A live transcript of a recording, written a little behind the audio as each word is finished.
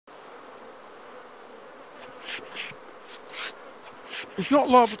He's not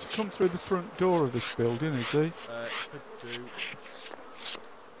liable to come through the front door of this building, is he? Could do.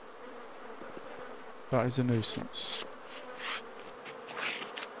 That is a nuisance.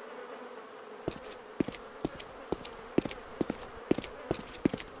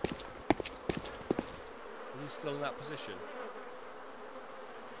 Are you still in that position?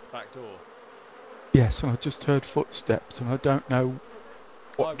 Back door? Yes, and I just heard footsteps and I don't know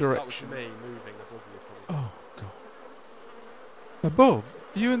what direction. That was me moving above you probably. Oh, God. Above?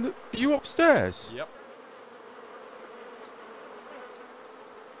 Are you upstairs? Yep.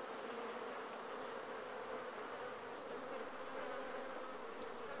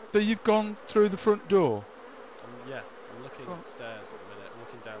 So you've gone through the front door? Yeah, I'm looking at the stairs at the minute. I'm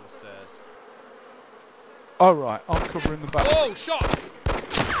looking down the stairs. Oh, right, I'm covering the back. Oh, shots!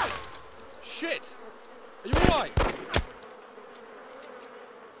 Shit! Are you alright?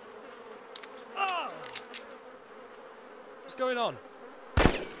 What's going on?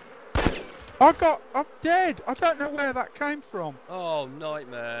 I'm dead. I don't know where that came from. Oh,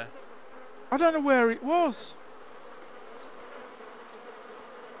 nightmare. I don't know where it was.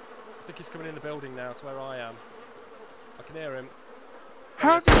 I think he's coming in the building now to where I am. I can hear him.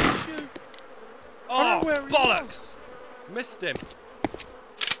 How did he shoot? Oh, bollocks! Missed him.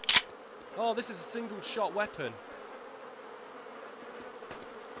 Oh, this is a single shot weapon.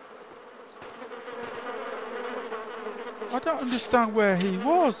 I don't understand where he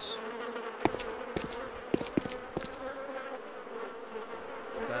was.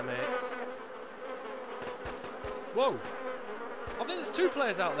 Damn it. Whoa! I think there's two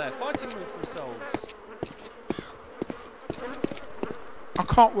players out there fighting amongst themselves. I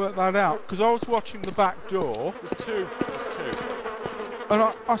can't work that out because I was watching the back door. There's two. And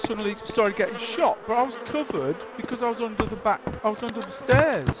I suddenly started getting shot, but I was covered because I was under the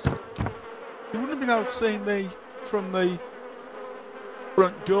stairs. You wouldn't have been able to see me from the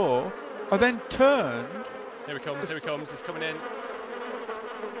front door. I then turned. Here he comes, he's coming in. You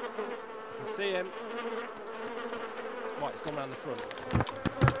can see him. Right, he's gone round the front.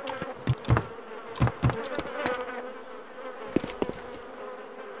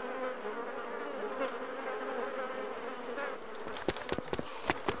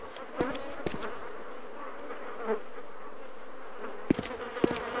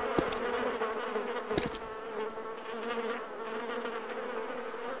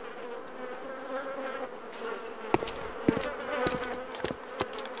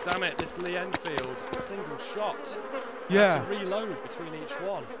 Damn it, this Lee Enfield, single shot. Yeah. You have to reload between each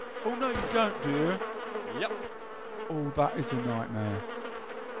one. Oh no, you don't, do you? Yep. Oh, that is a nightmare.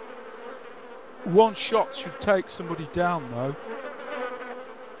 One shot should take somebody down, though.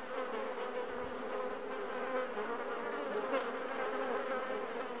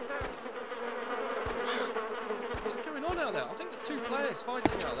 What's going on out there? I think there's two players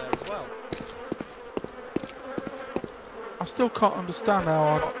fighting out there as well. I still can't understand how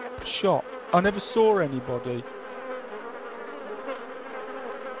I got shot. I never saw anybody.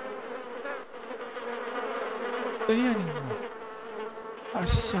 See anyone?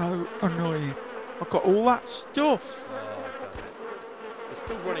 That's so annoying. I've got all that stuff. Oh, damn it. They're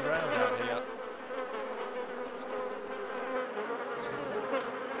still running around out here.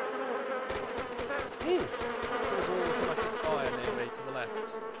 Ooh! Someone's all automatic fire near me to the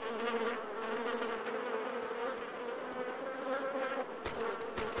left.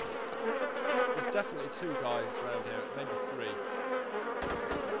 There's definitely two guys around here, maybe three.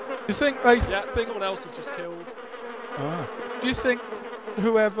 Do you think they Yeah, think... someone else was just killed. Ah. Do you think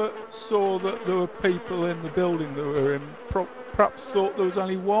whoever saw that there were people in the building that were in perhaps thought there was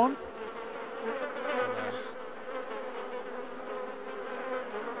only one?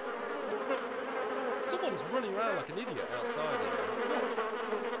 Someone's running around like an idiot outside here.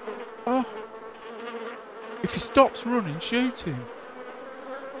 Oh. If he stops running, shoot him.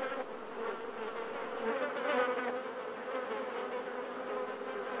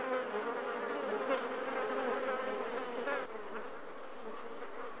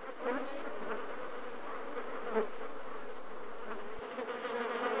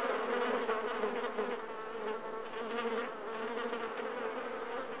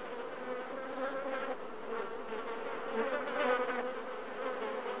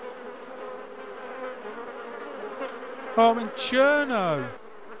 I'm in Cherno.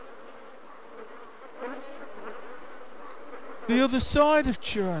 The other side of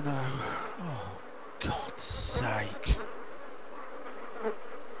Cherno. Oh, God's sake. I'm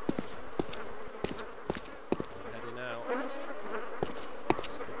heading out.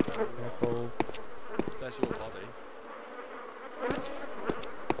 Careful. There's your body.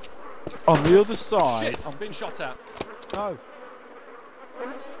 On the other side. Shit! I'm being shot at. No.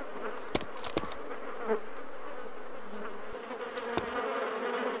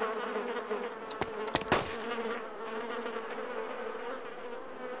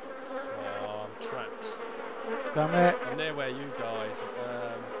 Oh, I'm trapped. Damn it. I'm near where you died.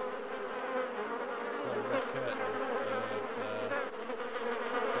 On the red curtain of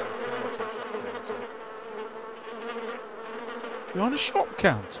the shop counter. You're on a shop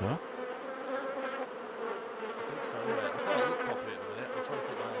counter? I think so, yeah. I can't look properly at the minute. I'm trying to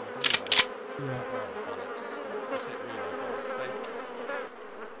put my eye on the doorway. Yeah. Oh, bollocks. Just hit reload by mistake.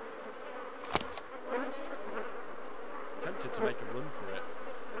 Tempted to make a run for it.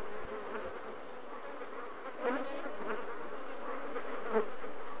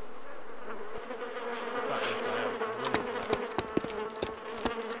 In fact, yes, I am. I'm running for it.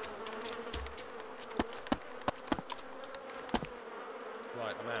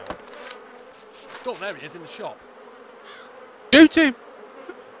 Right, I'm out. Oh, there he is in the shop. Shoot him!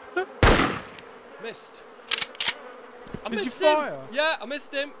 Missed. I Did you missed him! fire? Yeah, I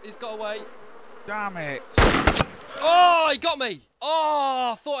missed him. He's got away. Damn it. Oh, he got me!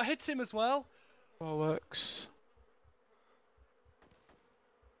 Oh, I thought I hit him as well. Bollocks.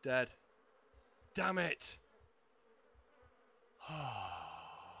 Dead. Damn it.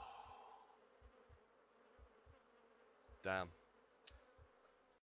 Damn.